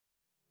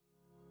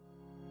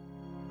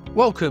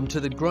Welcome to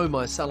the Grow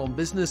My Salon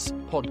Business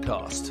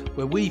podcast,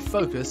 where we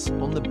focus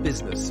on the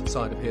business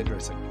side of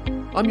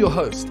hairdressing. I'm your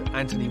host,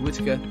 Antony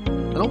Whitaker,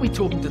 and I'll be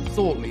talking to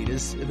thought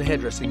leaders in the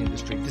hairdressing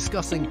industry,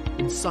 discussing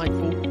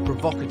insightful,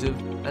 provocative,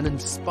 and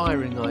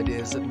inspiring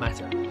ideas that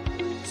matter.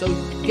 So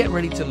get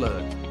ready to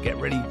learn, get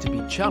ready to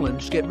be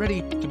challenged, get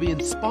ready to be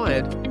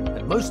inspired,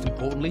 and most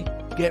importantly,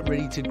 get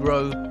ready to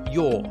grow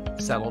your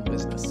salon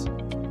business.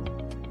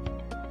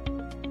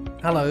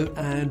 Hello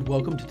and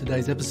welcome to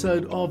today's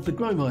episode of the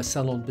Grow My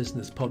Salon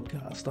Business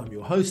podcast. I'm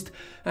your host,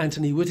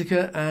 Antony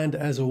Whitaker, and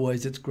as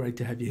always, it's great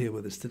to have you here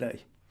with us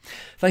today.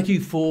 Thank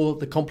you for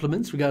the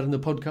compliments regarding the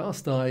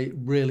podcast. I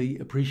really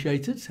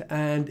appreciate it.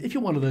 And if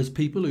you're one of those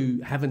people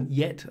who haven't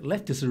yet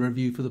left us a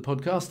review for the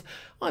podcast,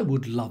 I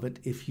would love it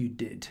if you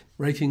did.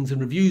 Ratings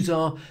and reviews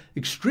are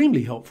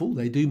extremely helpful.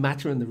 They do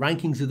matter in the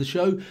rankings of the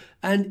show,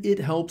 and it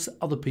helps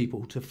other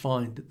people to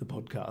find the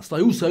podcast.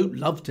 I also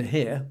love to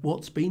hear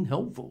what's been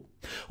helpful.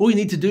 All you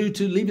need to do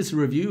to leave us a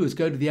review is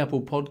go to the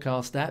Apple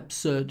Podcast app,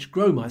 search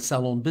Grow My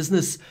Salon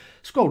Business,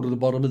 scroll to the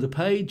bottom of the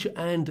page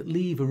and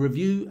leave a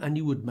review, and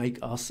you would make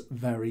us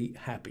very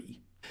happy.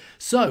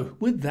 So,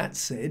 with that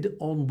said,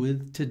 on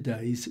with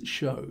today's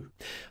show.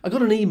 I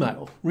got an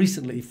email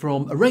recently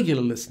from a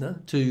regular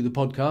listener to the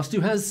podcast who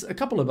has a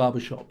couple of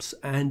barbershops,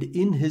 and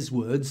in his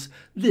words,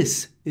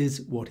 this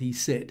is what he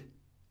said.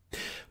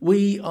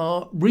 We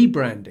are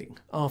rebranding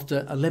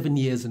after 11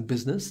 years in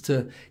business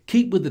to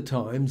keep with the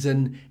times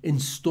and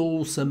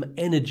install some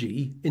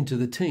energy into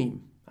the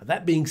team.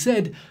 That being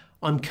said,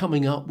 I'm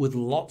coming up with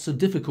lots of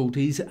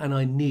difficulties and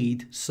I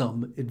need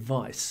some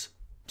advice.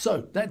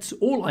 So that's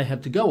all I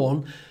have to go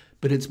on,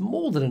 but it's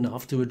more than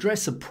enough to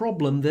address a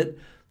problem that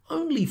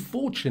only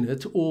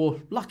fortunate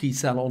or lucky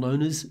salon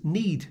owners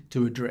need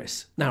to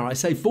address. Now, I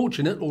say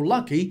fortunate or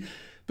lucky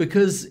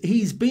because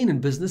he's been in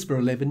business for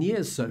 11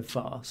 years so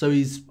far, so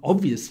he's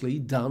obviously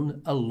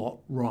done a lot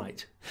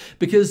right.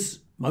 Because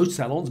most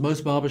salons,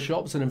 most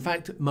barbershops, and in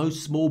fact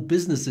most small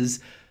businesses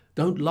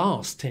don't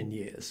last 10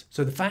 years.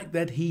 So the fact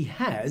that he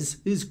has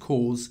is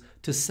cause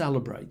to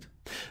celebrate.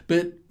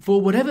 But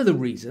for whatever the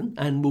reason,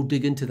 and we'll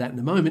dig into that in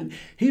a moment,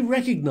 he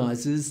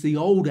recognises the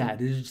old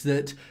adage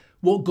that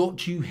what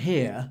got you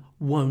here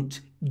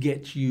won't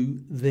get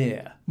you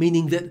there,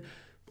 meaning that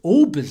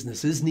all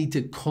businesses need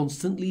to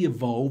constantly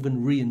evolve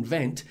and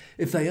reinvent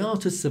if they are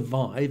to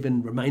survive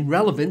and remain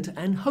relevant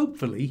and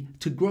hopefully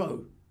to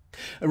grow.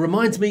 It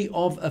reminds me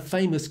of a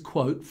famous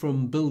quote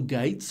from Bill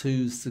Gates,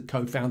 who's the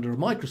co-founder of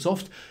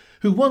Microsoft,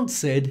 who once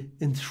said,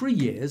 "In 3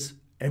 years,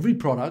 every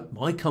product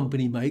my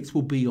company makes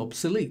will be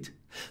obsolete.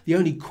 The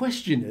only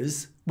question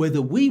is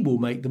whether we will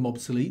make them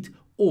obsolete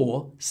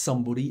or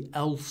somebody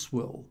else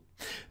will."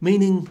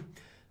 Meaning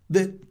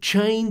that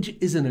change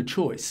isn't a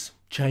choice.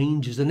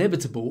 Change is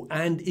inevitable,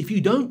 and if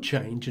you don't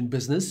change in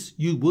business,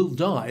 you will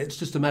die. It's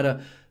just a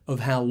matter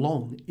of how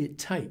long it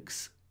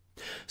takes.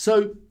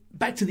 So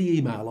back to the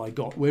email I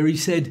got where he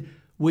said,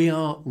 we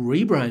are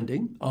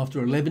rebranding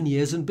after 11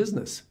 years in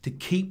business to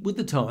keep with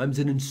the times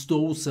and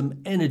install some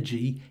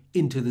energy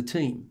into the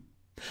team.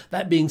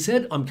 That being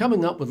said, I'm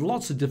coming up with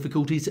lots of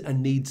difficulties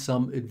and need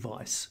some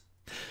advice.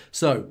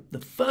 So the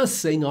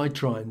first thing I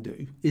try and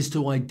do is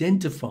to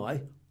identify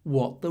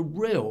what the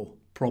real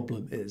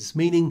problem is,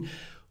 meaning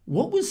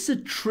what was the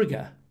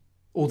trigger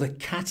or the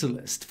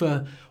catalyst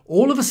for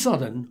all of a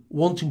sudden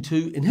wanting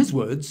to, in his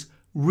words,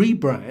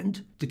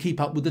 rebrand to keep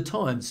up with the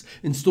times,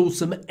 install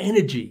some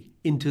energy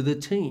into the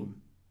team?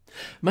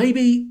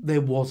 Maybe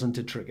there wasn't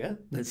a trigger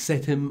that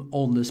set him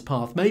on this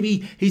path.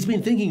 Maybe he's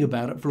been thinking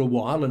about it for a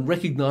while and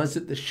recognised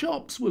that the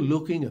shops were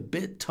looking a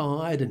bit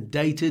tired and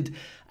dated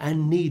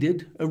and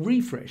needed a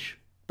refresh.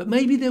 But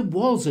maybe there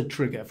was a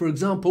trigger. For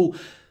example,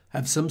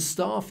 have some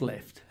staff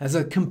left? Has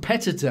a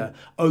competitor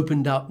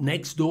opened up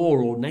next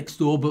door or next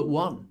door but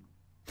one?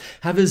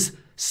 Have his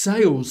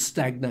sales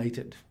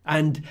stagnated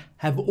and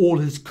have all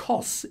his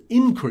costs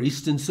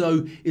increased, and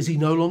so is he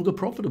no longer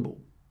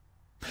profitable?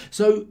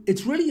 So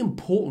it's really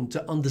important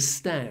to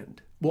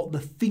understand what the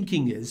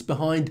thinking is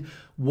behind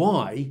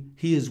why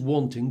he is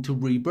wanting to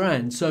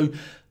rebrand so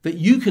that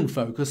you can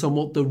focus on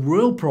what the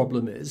real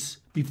problem is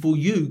before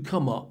you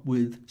come up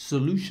with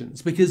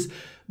solutions. Because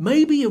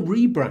maybe a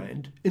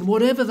rebrand, in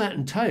whatever that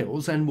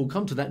entails, and we'll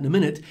come to that in a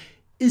minute,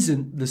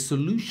 isn't the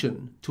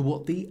solution to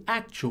what the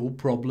actual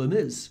problem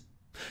is.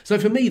 So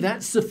for me,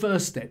 that's the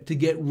first step, to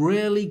get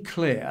really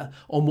clear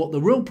on what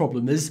the real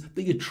problem is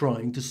that you're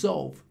trying to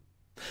solve.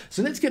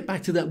 So let's get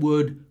back to that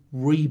word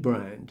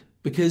rebrand,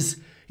 because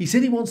he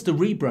said he wants to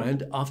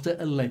rebrand after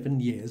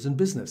 11 years in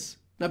business.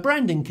 Now,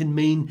 branding can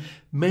mean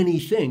many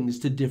things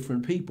to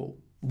different people.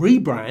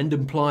 Rebrand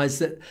implies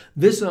that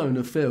this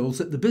owner feels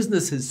that the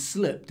business has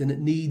slipped and it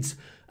needs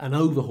an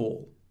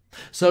overhaul.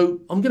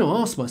 So I'm going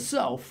to ask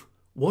myself,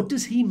 what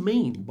does he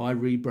mean by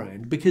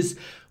rebrand? Because,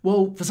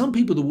 well, for some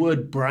people, the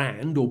word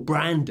brand or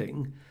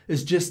branding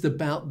is just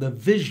about the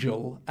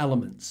visual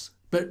elements.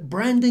 But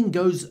branding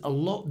goes a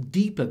lot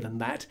deeper than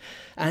that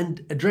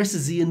and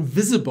addresses the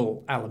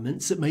invisible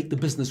elements that make the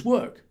business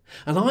work.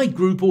 And I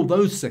group all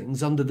those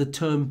things under the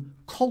term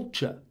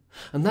culture.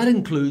 And that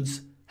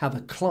includes how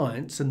the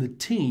clients and the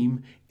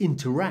team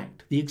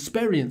interact, the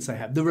experience they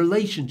have, the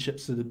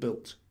relationships that are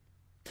built.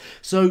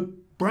 So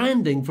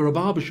branding for a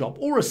barbershop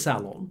or a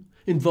salon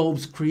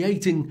involves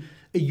creating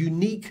a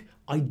unique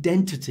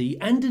identity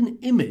and an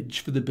image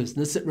for the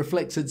business that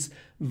reflects its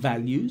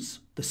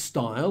values, the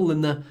style,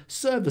 and the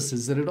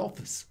services that it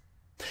offers.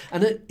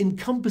 And it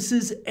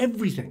encompasses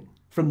everything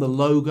from the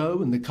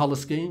logo and the colour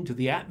scheme to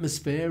the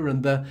atmosphere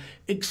and the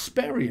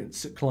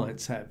experience that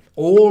clients have,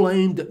 all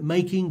aimed at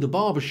making the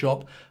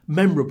barbershop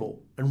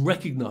memorable and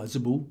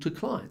recognisable to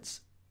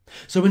clients.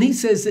 So when he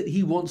says that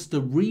he wants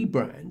to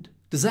rebrand,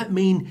 does that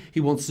mean he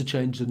wants to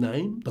change the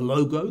name, the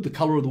logo, the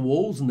colour of the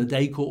walls and the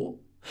decor?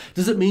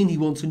 Does it mean he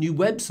wants a new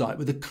website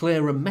with a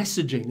clearer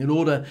messaging in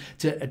order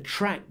to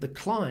attract the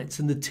clients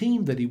and the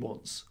team that he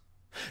wants?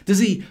 Does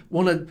he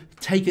want to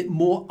take it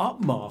more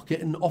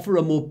upmarket and offer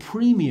a more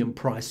premium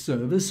price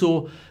service,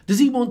 or does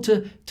he want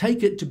to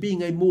take it to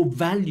being a more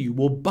value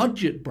or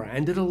budget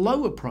brand at a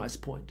lower price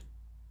point?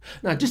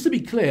 Now, just to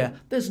be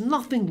clear, there's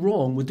nothing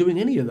wrong with doing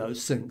any of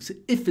those things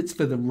if it's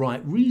for the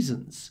right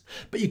reasons.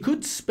 But you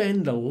could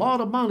spend a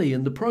lot of money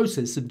in the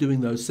process of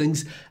doing those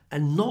things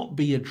and not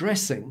be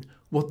addressing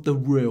what the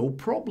real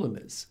problem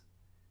is.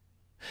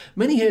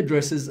 Many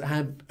hairdressers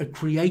have a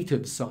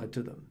creative side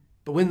to them.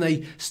 But when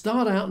they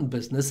start out in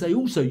business, they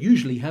also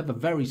usually have a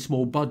very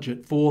small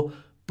budget for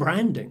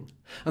branding.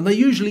 And they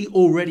usually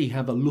already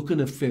have a look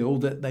and a feel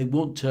that they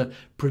want to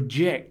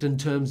project in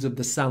terms of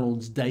the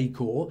salon's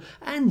decor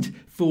and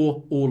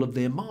for all of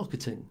their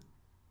marketing.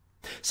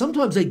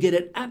 Sometimes they get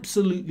it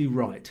absolutely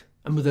right.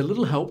 And with a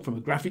little help from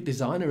a graphic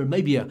designer and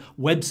maybe a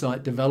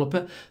website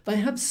developer, they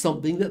have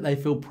something that they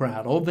feel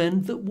proud of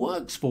and that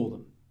works for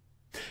them.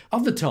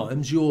 Other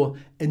times, your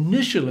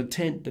initial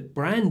attempt at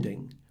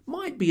branding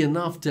might be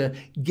enough to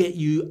get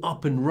you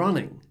up and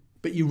running,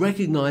 but you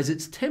recognize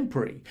it's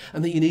temporary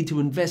and that you need to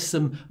invest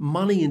some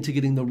money into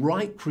getting the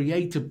right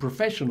creative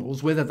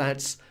professionals, whether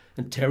that's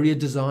interior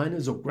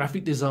designers or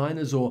graphic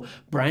designers or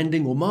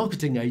branding or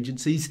marketing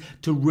agencies,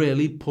 to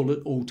really pull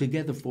it all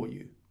together for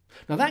you.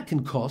 Now that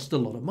can cost a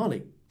lot of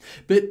money,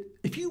 but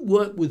if you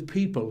work with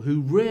people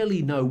who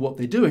really know what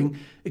they're doing,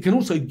 it can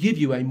also give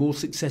you a more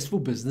successful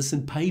business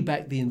and pay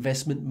back the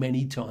investment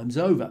many times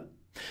over.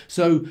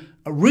 So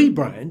a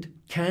rebrand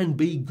can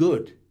be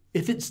good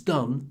if it's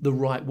done the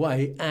right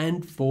way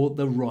and for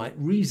the right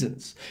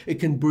reasons. It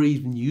can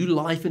breathe new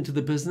life into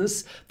the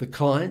business, the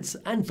clients,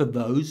 and for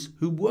those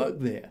who work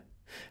there.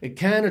 It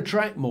can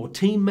attract more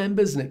team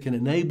members and it can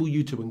enable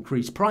you to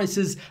increase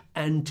prices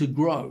and to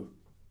grow.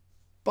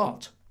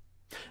 But,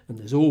 and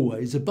there's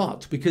always a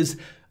but, because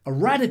a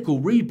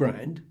radical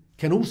rebrand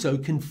can also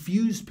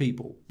confuse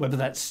people, whether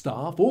that's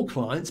staff or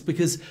clients,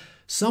 because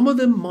some of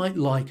them might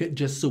like it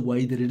just the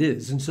way that it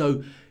is. And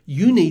so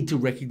you need to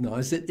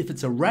recognize that if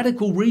it's a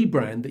radical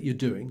rebrand that you're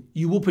doing,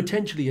 you will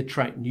potentially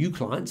attract new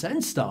clients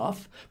and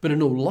staff, but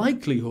in all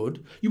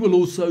likelihood, you will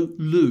also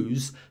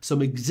lose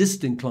some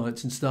existing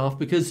clients and staff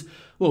because,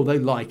 well, they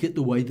like it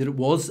the way that it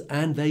was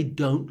and they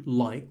don't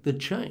like the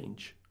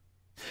change.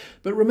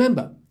 But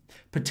remember,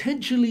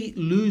 potentially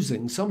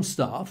losing some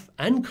staff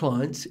and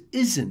clients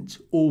isn't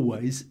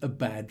always a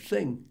bad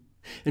thing.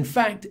 In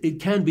fact, it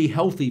can be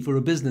healthy for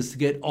a business to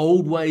get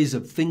old ways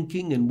of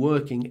thinking and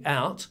working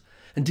out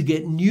and to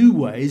get new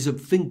ways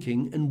of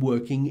thinking and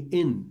working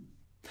in.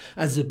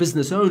 As a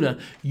business owner,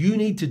 you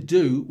need to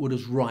do what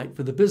is right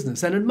for the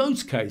business. And in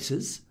most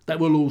cases, that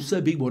will also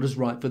be what is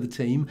right for the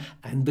team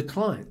and the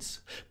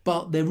clients.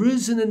 But there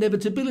is an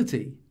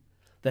inevitability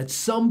that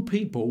some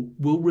people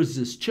will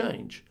resist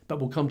change. But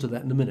we'll come to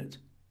that in a minute.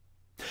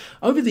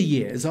 Over the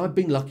years, I've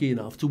been lucky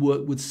enough to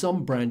work with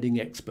some branding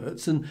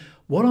experts, and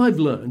what I've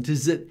learned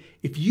is that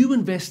if you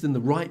invest in the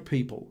right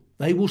people,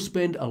 they will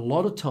spend a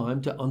lot of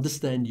time to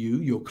understand you,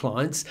 your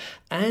clients,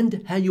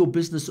 and how your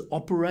business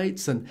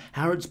operates and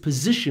how it's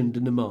positioned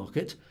in the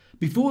market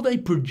before they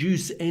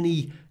produce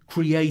any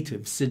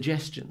creative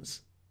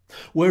suggestions.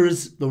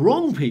 Whereas the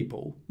wrong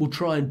people will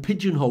try and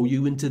pigeonhole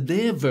you into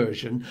their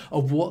version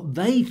of what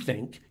they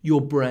think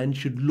your brand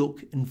should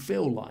look and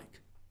feel like.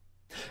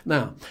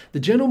 Now, the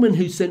gentleman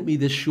who sent me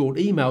this short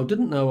email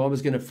didn't know I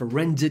was going to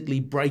forensically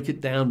break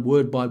it down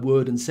word by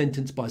word and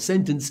sentence by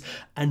sentence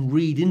and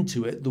read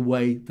into it the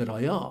way that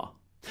I are.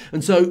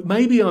 And so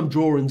maybe I'm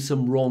drawing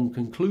some wrong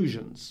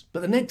conclusions.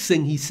 But the next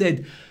thing he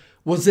said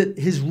was that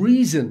his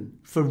reason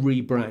for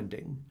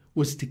rebranding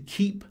was to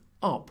keep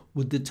up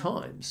with the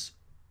times.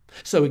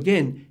 So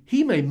again,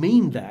 he may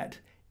mean that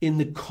in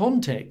the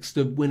context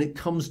of when it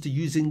comes to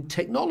using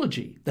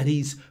technology that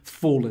he's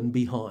fallen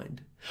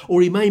behind.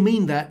 Or he may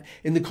mean that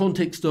in the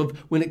context of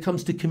when it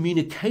comes to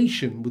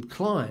communication with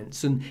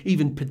clients and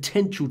even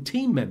potential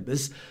team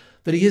members,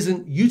 that he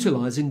isn't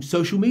utilizing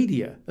social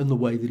media in the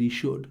way that he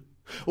should.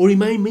 Or he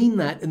may mean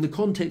that in the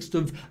context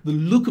of the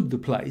look of the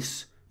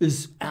place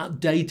is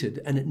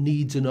outdated and it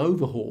needs an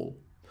overhaul.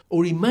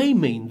 Or he may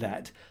mean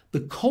that the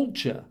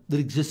culture that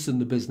exists in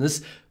the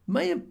business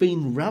may have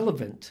been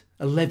relevant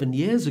 11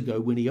 years ago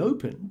when he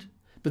opened,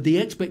 but the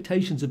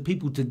expectations of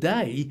people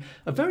today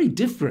are very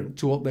different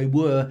to what they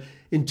were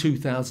in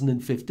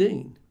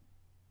 2015.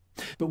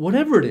 But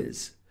whatever it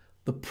is,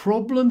 the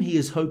problem he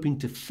is hoping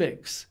to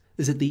fix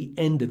is at the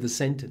end of the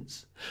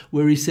sentence,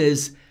 where he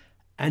says,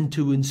 and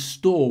to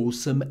install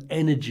some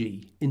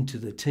energy into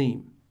the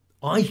team.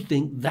 I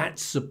think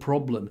that's the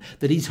problem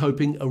that he's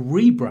hoping a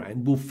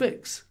rebrand will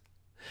fix.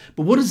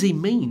 But what does he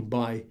mean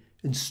by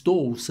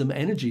install some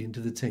energy into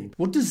the team?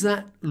 What does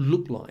that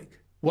look like?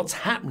 What's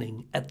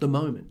happening at the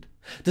moment?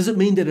 Does it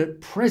mean that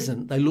at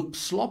present they look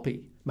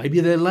sloppy?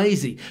 Maybe they're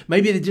lazy.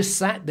 Maybe they just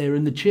sat there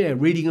in the chair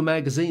reading a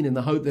magazine in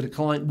the hope that a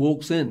client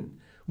walks in,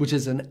 which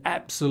is an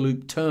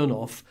absolute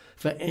turn-off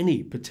for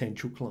any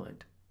potential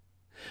client.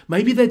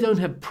 Maybe they don't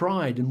have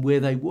pride in where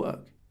they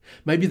work.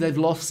 Maybe they've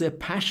lost their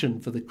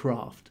passion for the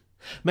craft.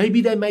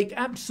 Maybe they make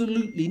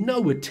absolutely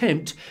no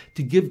attempt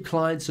to give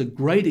clients a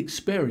great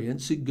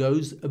experience that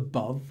goes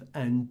above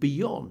and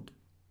beyond.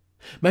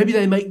 Maybe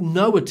they make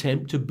no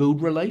attempt to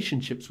build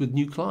relationships with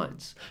new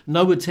clients,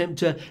 no attempt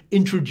to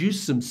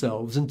introduce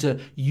themselves and to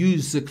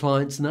use the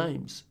clients'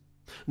 names,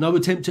 no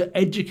attempt to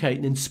educate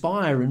and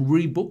inspire and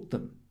rebook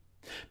them.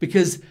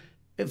 Because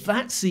if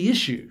that's the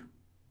issue,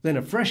 then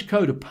a fresh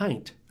coat of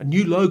paint, a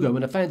new logo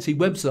and a fancy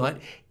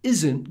website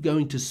isn't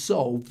going to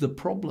solve the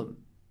problem.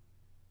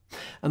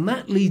 And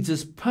that leads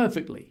us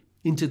perfectly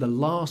into the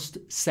last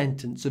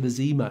sentence of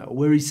his email,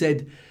 where he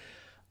said,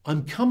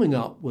 I'm coming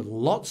up with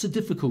lots of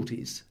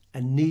difficulties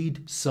and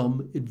need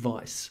some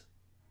advice.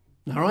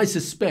 Now, I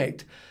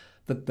suspect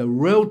that the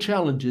real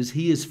challenges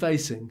he is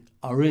facing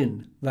are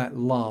in that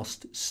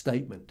last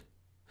statement.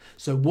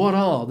 So what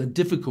are the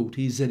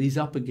difficulties that he's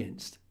up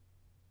against?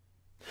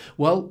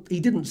 Well, he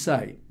didn't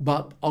say,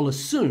 but I'll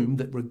assume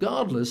that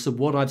regardless of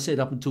what I've said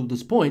up until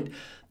this point,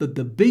 that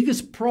the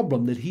biggest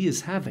problem that he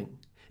is having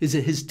is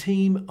that his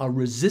team are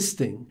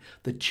resisting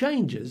the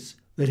changes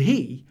that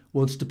he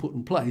wants to put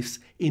in place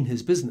in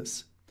his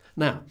business.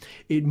 Now,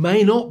 it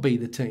may not be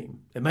the team.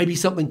 It may be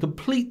something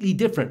completely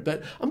different,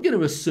 but I'm going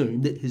to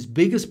assume that his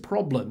biggest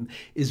problem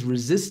is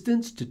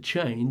resistance to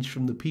change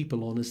from the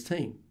people on his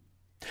team.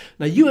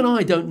 Now, you and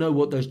I don't know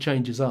what those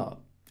changes are.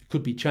 It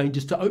could be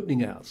changes to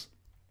opening hours.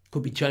 It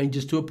could be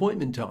changes to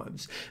appointment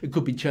times. It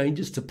could be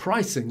changes to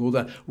pricing or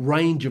the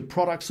range of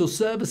products or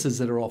services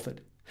that are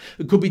offered.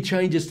 It could be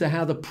changes to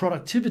how the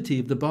productivity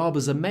of the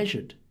barbers are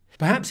measured.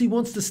 Perhaps he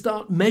wants to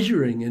start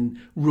measuring and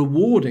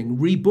rewarding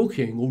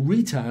rebooking or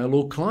retail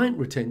or client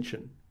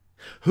retention.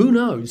 Who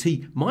knows?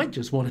 He might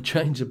just want to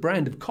change the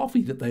brand of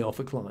coffee that they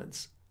offer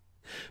clients.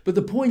 But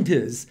the point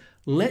is,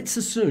 let's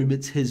assume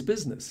it's his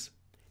business.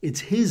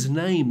 It's his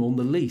name on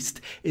the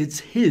list. It's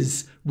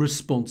his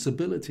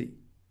responsibility.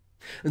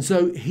 And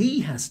so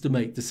he has to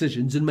make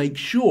decisions and make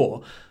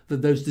sure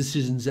that those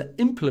decisions are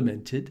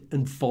implemented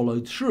and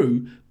followed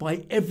through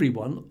by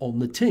everyone on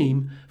the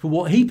team for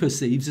what he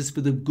perceives as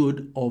for the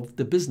good of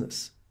the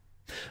business.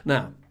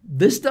 Now,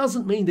 this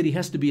doesn't mean that he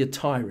has to be a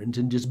tyrant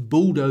and just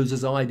bulldoze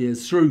his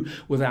ideas through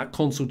without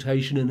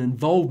consultation and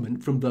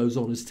involvement from those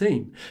on his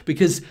team,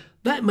 because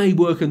that may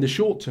work in the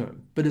short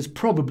term, but it's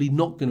probably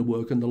not going to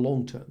work in the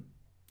long term.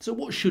 So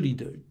what should he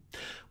do?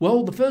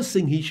 Well, the first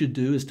thing he should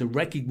do is to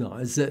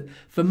recognize that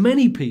for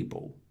many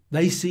people,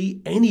 they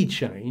see any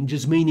change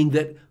as meaning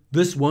that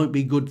this won't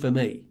be good for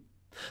me.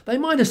 They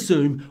might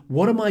assume,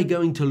 what am I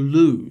going to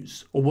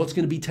lose or what's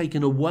going to be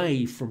taken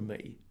away from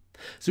me?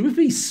 So if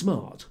he's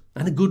smart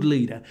and a good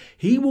leader,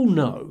 he will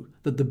know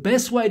that the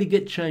best way to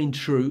get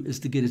change through is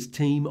to get his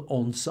team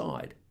on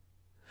side.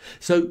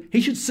 So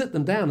he should sit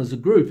them down as a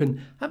group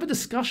and have a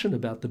discussion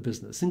about the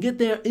business and get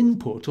their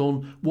input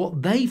on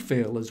what they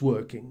feel is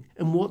working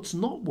and what's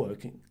not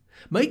working.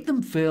 Make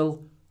them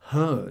feel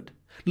heard.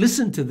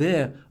 Listen to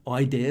their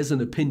ideas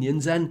and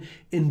opinions and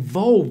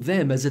involve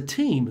them as a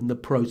team in the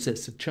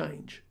process of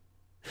change.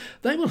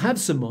 They will have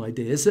some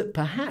ideas that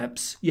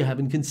perhaps you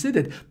haven't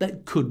considered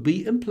that could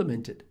be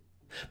implemented.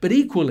 But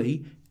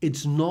equally,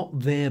 it's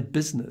not their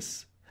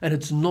business. And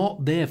it's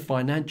not their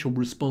financial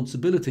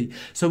responsibility.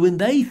 So when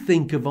they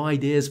think of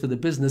ideas for the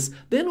business,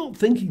 they're not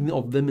thinking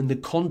of them in the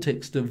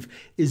context of,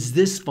 is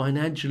this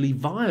financially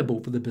viable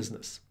for the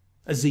business?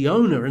 As the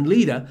owner and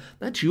leader,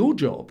 that's your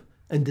job,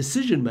 and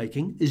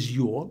decision-making is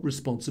your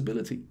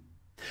responsibility.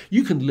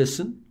 You can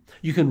listen,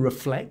 you can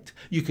reflect,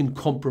 you can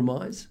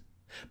compromise,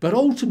 but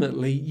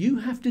ultimately you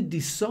have to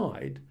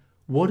decide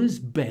what is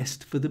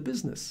best for the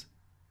business.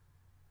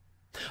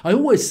 I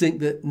always think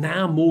that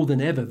now more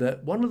than ever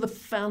that one of the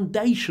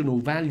foundational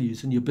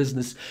values in your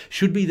business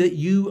should be that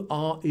you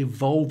are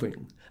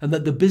evolving and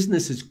that the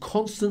business is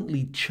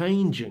constantly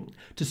changing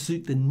to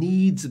suit the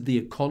needs of the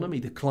economy,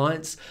 the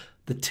clients,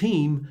 the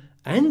team,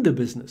 and the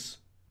business.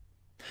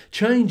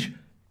 Change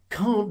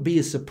can't be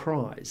a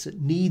surprise. It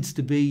needs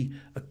to be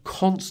a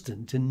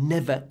constant and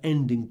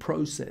never-ending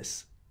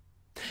process.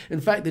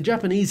 In fact, the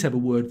Japanese have a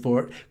word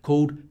for it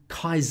called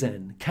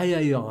Kaizen,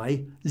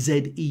 K-A-I-Z-E-N.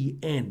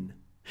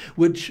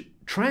 Which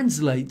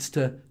translates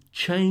to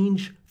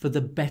change for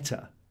the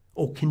better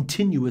or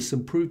continuous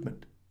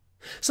improvement.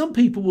 Some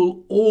people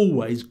will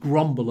always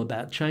grumble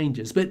about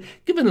changes, but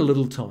given a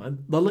little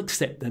time, they'll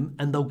accept them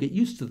and they'll get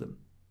used to them.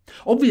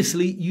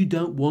 Obviously, you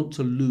don't want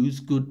to lose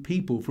good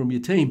people from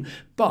your team,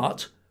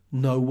 but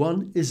No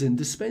one is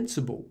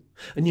indispensable.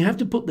 And you have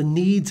to put the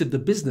needs of the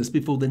business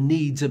before the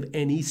needs of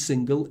any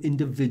single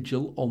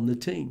individual on the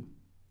team.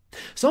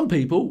 Some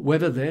people,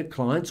 whether they're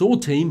clients or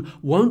team,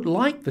 won't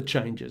like the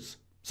changes.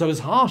 So as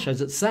harsh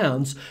as it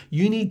sounds,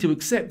 you need to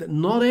accept that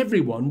not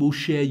everyone will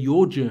share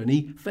your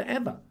journey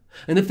forever.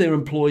 And if they're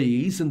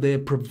employees and they're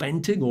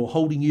preventing or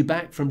holding you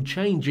back from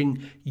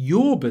changing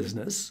your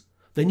business,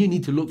 then you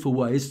need to look for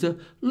ways to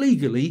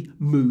legally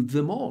move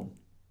them on.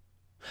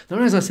 Now,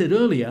 as I said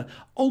earlier,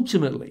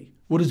 ultimately,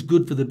 what is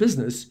good for the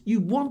business, you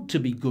want to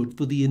be good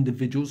for the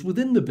individuals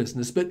within the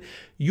business, but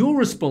your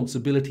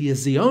responsibility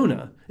as the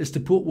owner is to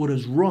put what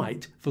is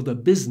right for the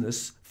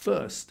business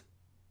first.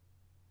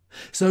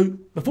 So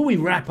before we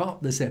wrap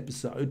up this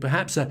episode,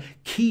 perhaps a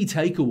key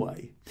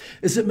takeaway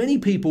is that many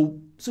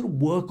people sort of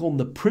work on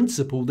the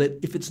principle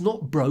that if it's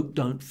not broke,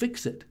 don't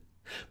fix it.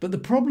 But the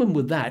problem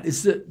with that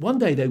is that one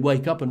day they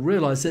wake up and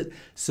realize that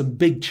some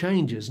big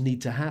changes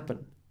need to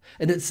happen.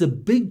 And it's the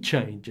big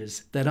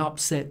changes that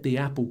upset the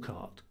apple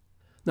cart.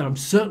 Now, I'm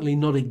certainly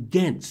not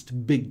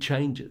against big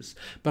changes,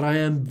 but I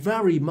am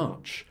very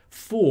much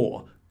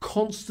for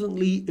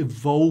constantly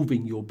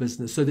evolving your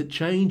business so that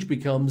change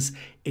becomes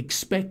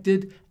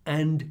expected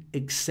and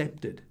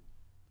accepted.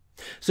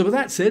 So with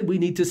that said, we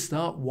need to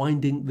start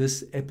winding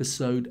this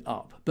episode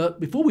up. But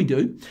before we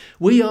do,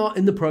 we are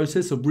in the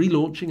process of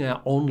relaunching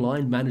our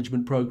online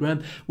management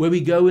program where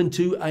we go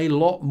into a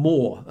lot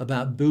more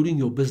about building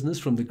your business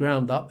from the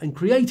ground up and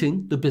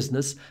creating the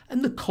business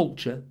and the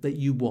culture that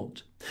you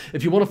want.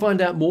 If you want to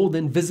find out more,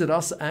 then visit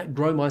us at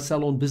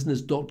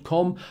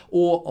growmysalonbusiness.com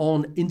or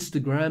on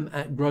Instagram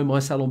at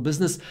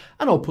growmysalonbusiness,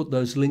 and I'll put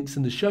those links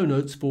in the show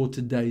notes for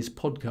today's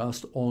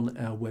podcast on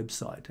our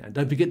website. And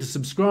don't forget to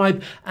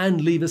subscribe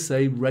and leave us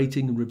a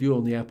rating and review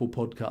on the Apple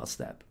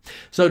Podcast app.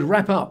 So to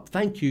wrap up,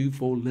 thank you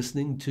for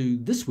listening to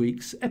this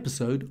week's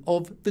episode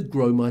of the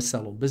Grow My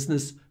Salon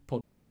Business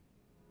podcast.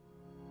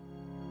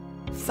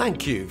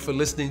 Thank you for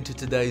listening to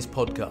today's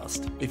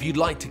podcast. If you'd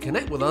like to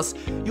connect with us,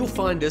 you'll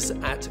find us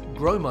at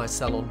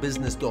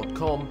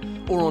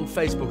growmysalonbusiness.com or on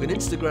Facebook and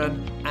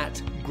Instagram at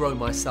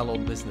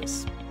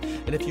growmysalonbusiness.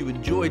 And if you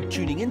enjoyed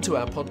tuning into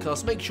our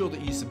podcast, make sure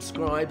that you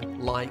subscribe,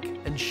 like,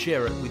 and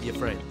share it with your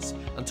friends.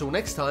 Until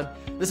next time,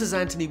 this is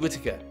Antony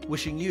Whitaker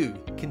wishing you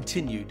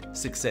continued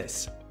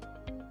success.